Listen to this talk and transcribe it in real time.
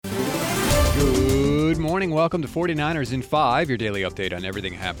morning. Welcome to 49ers in 5, your daily update on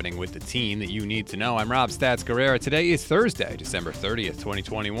everything happening with the team that you need to know. I'm Rob Stats Guerrera. Today is Thursday, December 30th,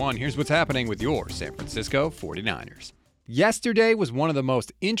 2021. Here's what's happening with your San Francisco 49ers. Yesterday was one of the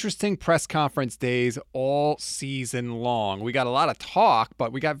most interesting press conference days all season long. We got a lot of talk,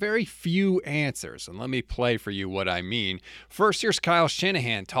 but we got very few answers. And let me play for you what I mean. First, here's Kyle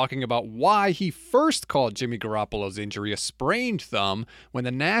Shanahan talking about why he first called Jimmy Garoppolo's injury a sprained thumb when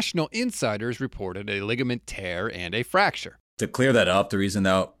the National Insiders reported a ligament tear and a fracture. To clear that up, the reason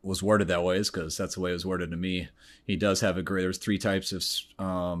that was worded that way is because that's the way it was worded to me. He does have there's three types of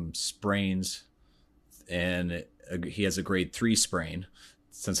sprains, and he has a grade 3 sprain.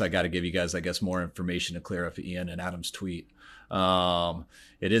 Since I got to give you guys, I guess, more information to clear up Ian and Adam's tweet.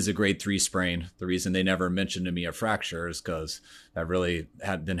 It is a grade 3 sprain. The reason they never mentioned to me a fracture is because that really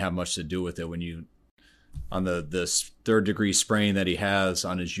didn't have much to do with it. When you, on the third degree sprain that he has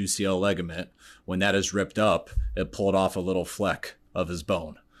on his UCL ligament, when that is ripped up, it pulled off a little fleck of his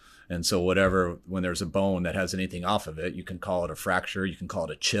bone. And so when there's a bone that has anything off of it, you can call it a fracture, you can call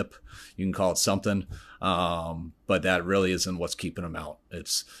it a chip, you can call it something. But that really isn't what's keeping him out.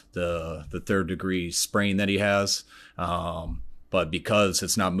 It's the third degree sprain that he has. But because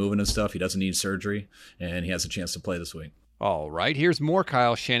it's not moving and stuff, he doesn't need surgery, and he has a chance to play this week. All right, here's more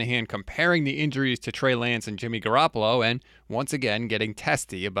Kyle Shanahan comparing the injuries to Trey Lance and Jimmy Garoppolo, and once again getting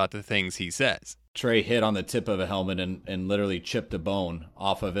testy about the things he says. Trey hit on the tip of a helmet and literally chipped a bone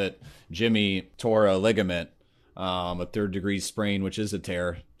off of it. Jimmy tore a ligament, a third degree sprain, which is a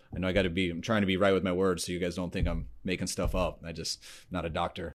tear. I know I'm trying to be right with my words so you guys don't think I'm making stuff up. Not a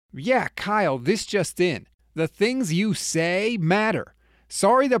doctor. Yeah, Kyle, this just in. The things you say matter.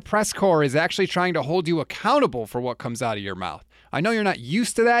 Sorry, the press corps is actually trying to hold you accountable for what comes out of your mouth. I know you're not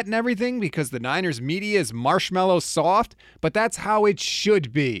used to that and everything because the Niners media is marshmallow soft, but that's how it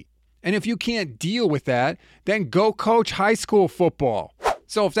should be. And if you can't deal with that, then go coach high school football.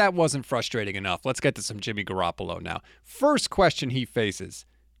 So if that wasn't frustrating enough, let's get to some Jimmy Garoppolo now. First question he faces.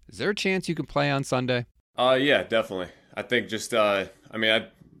 Is there a chance you can play on Sunday? Yeah, definitely. I think just, I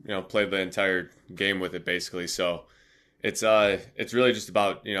played the entire game with it basically. So it's really just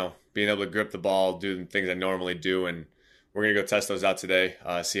about, being able to grip the ball, do the things I normally do. And we're going to go test those out today,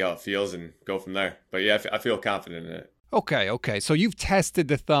 see how it feels and go from there. But yeah, I feel confident in it. Okay. So you've tested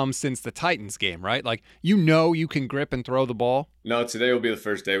the thumb since the Titans game, right? Like, you can grip and throw the ball? No, today will be the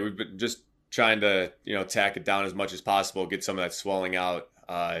first day. We've been just trying to, tack it down as much as possible, get some of that swelling out,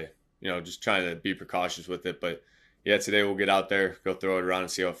 just trying to be precautious with it. But yeah, today we'll get out there, go throw it around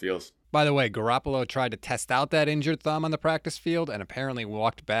and see how it feels. By the way, Garoppolo tried to test out that injured thumb on the practice field and apparently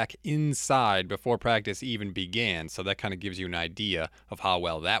walked back inside before practice even began. So that kind of gives you an idea of how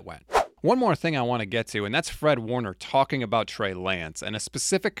well that went. One more thing I want to get to, and that's Fred Warner talking about Trey Lance and a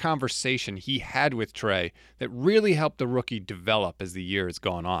specific conversation he had with Trey that really helped the rookie develop as the year has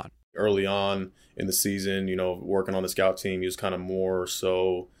gone on. Early on in the season, working on the scout team, he was kind of more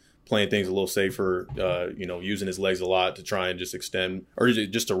so playing things a little safer, using his legs a lot to try and just extend or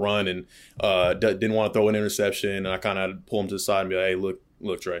just to run, and didn't want to throw an interception. And I kind of pull him to the side and be like, hey,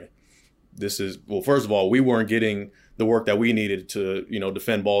 look, Trey, first of all, we weren't getting the work that we needed to,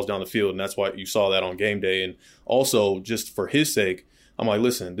 defend balls down the field. And that's why you saw that on game day. And also just for his sake, I'm like,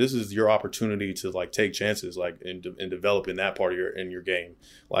 listen, this is your opportunity to take chances, and develop in that part of your game.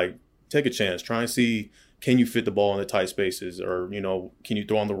 Take a chance, try and see, can you fit the ball in the tight spaces, or, can you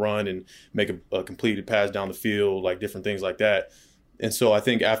throw on the run and make a completed pass down the field, different things like that. And so I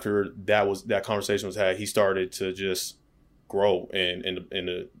think after that conversation was had, he started to just grow, and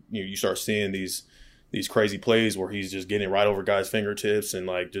you start seeing these crazy plays where he's just getting right over guys' fingertips and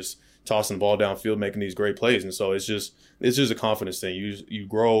just tossing the ball downfield, making these great plays. And so it's just a confidence thing. You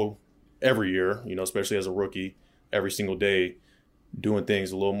grow every year, especially as a rookie, every single day, doing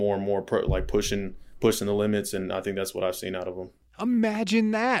things a little more and more pushing the limits. And I think that's what I've seen out of him.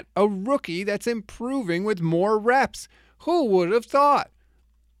 Imagine that, a rookie that's improving with more reps. Who would have thought?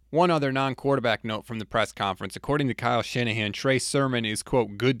 One other non-quarterback note from the press conference. According to Kyle Shanahan, Trey Sermon is,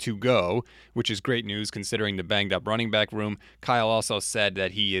 quote, good to go, which is great news considering the banged-up running back room. Kyle also said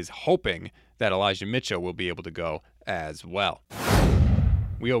that he is hoping that Elijah Mitchell will be able to go as well.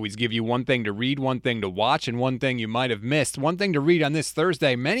 We always give you one thing to read, one thing to watch, and one thing you might have missed. One thing to read on this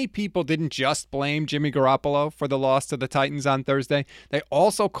Thursday. Many people didn't just blame Jimmy Garoppolo for the loss to the Titans on Thursday. They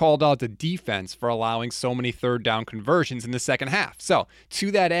also called out the defense for allowing so many third down conversions in the second half. So, to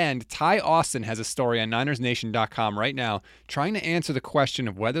that end, Ty Austin has a story on NinersNation.com right now trying to answer the question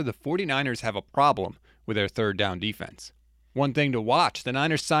of whether the 49ers have a problem with their third down defense. One thing to watch, the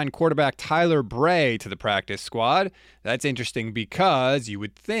Niners signed quarterback Tyler Bray to the practice squad. That's interesting because you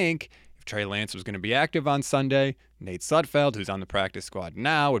would think If Trey Lance was going to be active on Sunday, Nate Sudfeld, who's on the practice squad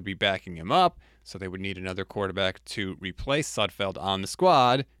now, would be backing him up, so they would need another quarterback to replace Sudfeld on the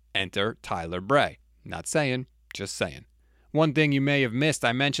squad. Enter Tyler Bray. Not saying, just saying. One thing you may have missed,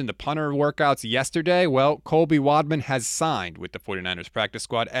 I mentioned the punter workouts yesterday. Well, Colby Wadman has signed with the 49ers practice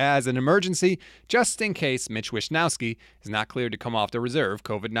squad as an emergency, just in case Mitch Wishnowsky is not cleared to come off the reserve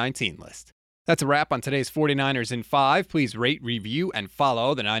COVID-19 list. That's a wrap on today's 49ers in 5. Please rate, review, and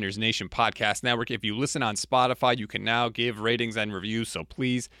follow the Niners Nation Podcast Network. If you listen on Spotify, you can now give ratings and reviews, so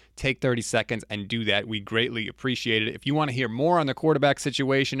please take 30 seconds and do that. We greatly appreciate it. If you want to hear more on the quarterback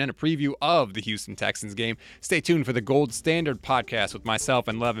situation and a preview of the Houston Texans game, stay tuned for the Gold Standard Podcast with myself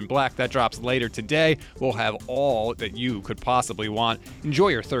and Levin Black. That drops later today. We'll have all that you could possibly want. Enjoy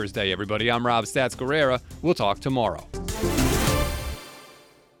your Thursday, everybody. I'm Rob Stats Guerrera. We'll talk tomorrow.